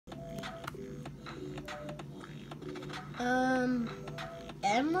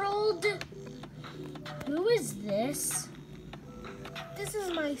Emerald? Who is this? This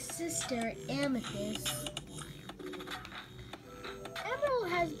is my sister, Amethyst. Emerald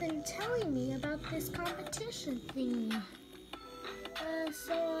has been telling me about this competition thingy.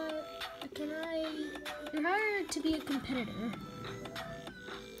 You're hired to be a competitor.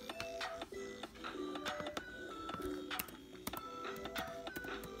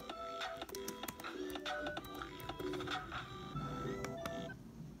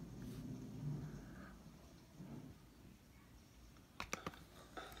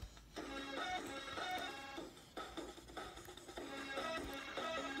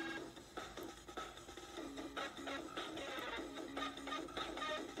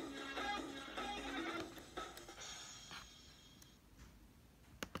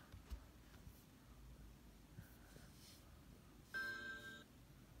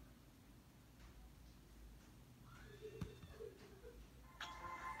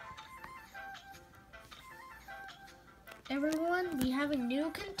 Everyone, we have a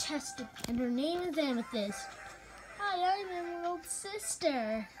new contestant, and her name is Amethyst. Hi, I'm Emerald's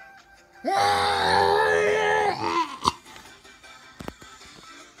sister.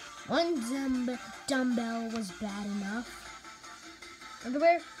 One dumbbell was bad enough.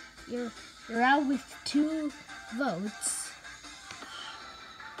 Underwear, you're out with 2 votes.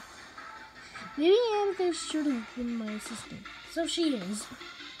 Maybe Amethyst should have been my assistant. So she is.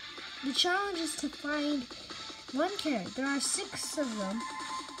 The challenge is to find 1 carrot. There are 6 of them,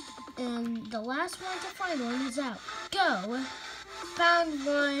 and the last one to find one is out. Go! Found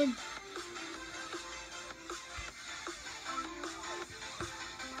one.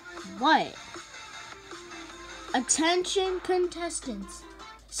 What? Attention, contestants.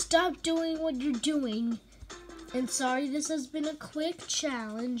 Stop doing what you're doing. And sorry, this has been a quick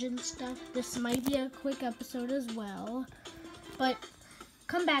challenge and stuff. This might be a quick episode as well. But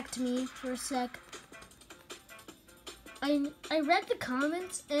come back to me for a sec. I read the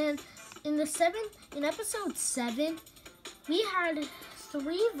comments, and in episode 7, we had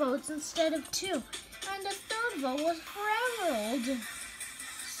 3 votes instead of 2, and the 3rd vote was for Emerald.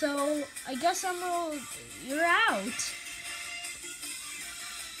 So I guess Emerald, you're out.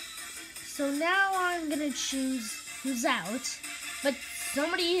 So now I'm gonna choose who's out, but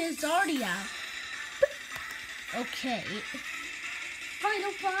somebody is already out. Okay.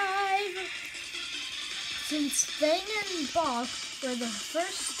 Final 5. Since Fang and Ball were the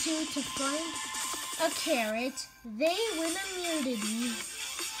first 2 to find a carrot, they win immunity.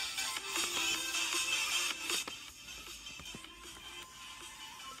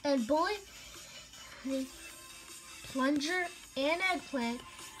 And Bully, Plunger, and Eggplant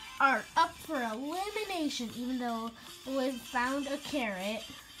are up for elimination, even though Bully found a carrot.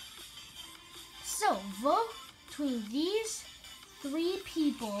 So, vote between these 3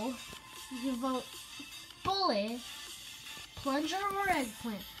 people. You can vote Bully, Plunger, or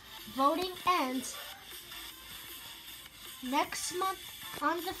Eggplant. Voting ends next month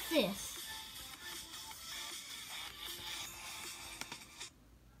on the 5th.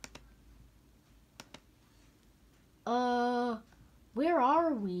 Where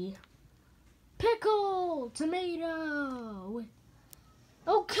are we? Pickle! Tomato!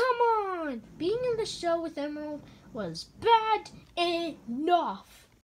 Oh, come on! Being in the show with Emerald was bad enough.